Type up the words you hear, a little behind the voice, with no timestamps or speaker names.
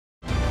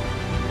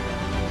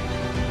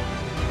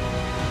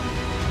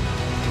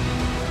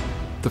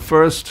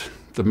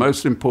The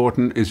most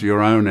important is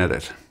your own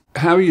edit.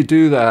 How you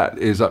do that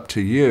is up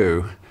to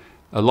you.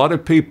 A lot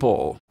of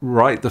people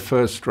write the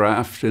first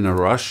draft in a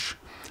rush,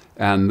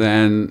 and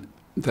then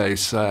they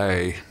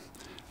say,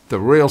 the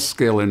real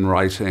skill in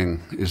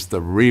writing is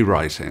the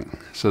rewriting.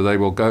 So they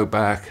will go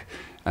back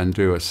and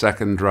do a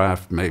second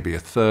draft, maybe a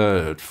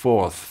third,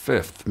 fourth,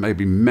 fifth,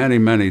 maybe many,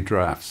 many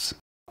drafts.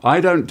 I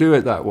don't do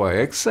it that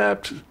way,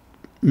 except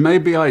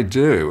maybe I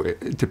do,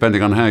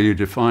 depending on how you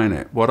define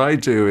it. What I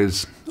do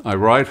is I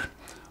write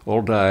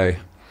all day,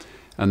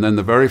 and then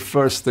the very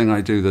first thing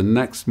I do the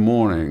next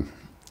morning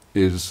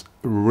is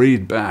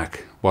read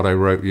back what I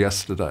wrote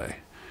yesterday.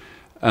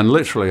 And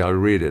literally I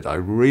read it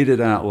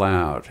out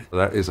loud.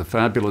 That is a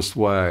fabulous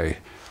way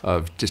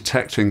of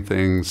detecting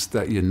things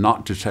that you're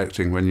not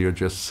detecting when you're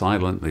just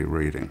silently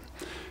reading.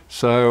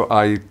 So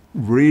I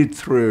read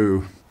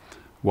through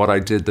what I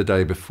did the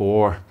day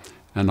before,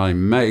 and I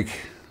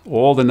make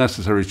all the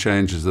necessary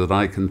changes that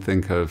I can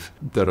think of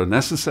that are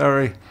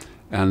necessary.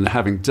 And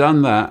having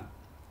done that,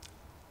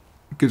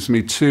 it gives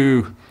me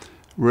two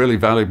really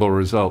valuable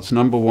results.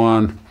 Number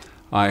one,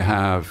 I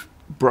have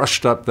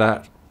brushed up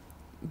that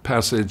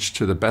passage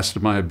to the best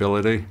of my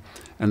ability.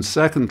 And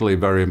secondly,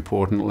 very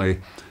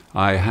importantly,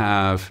 I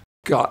have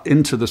got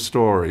into the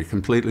story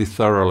completely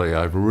thoroughly.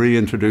 I've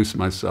reintroduced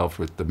myself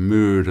with the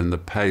mood and the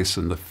pace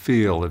and the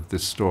feel of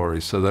this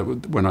story, so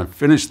that when I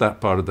finish that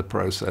part of the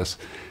process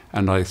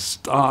and I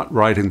start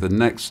writing the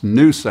next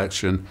new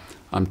section,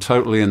 I'm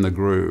totally in the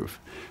groove.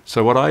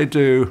 So what I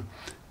do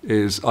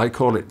is I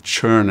call it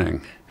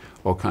churning,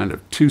 or kind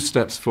of 2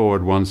 steps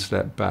forward, 1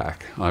 step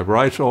back. I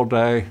write all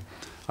day,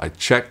 I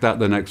check that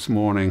the next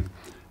morning,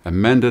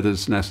 amend it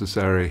as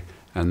necessary,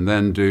 and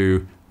then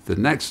do the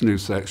next new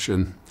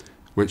section,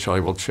 which I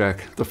will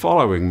check the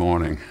following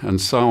morning,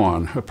 and so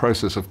on. A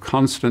process of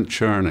constant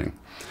churning.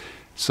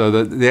 So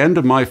that at the end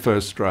of my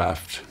first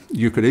draft,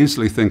 you could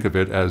easily think of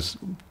it as,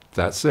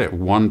 that's it,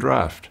 1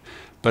 draft.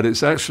 But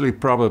it's actually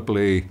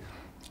probably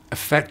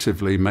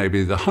effectively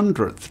maybe the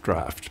 100th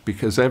draft,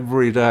 because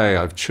every day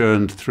I've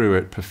churned through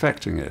it,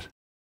 perfecting it.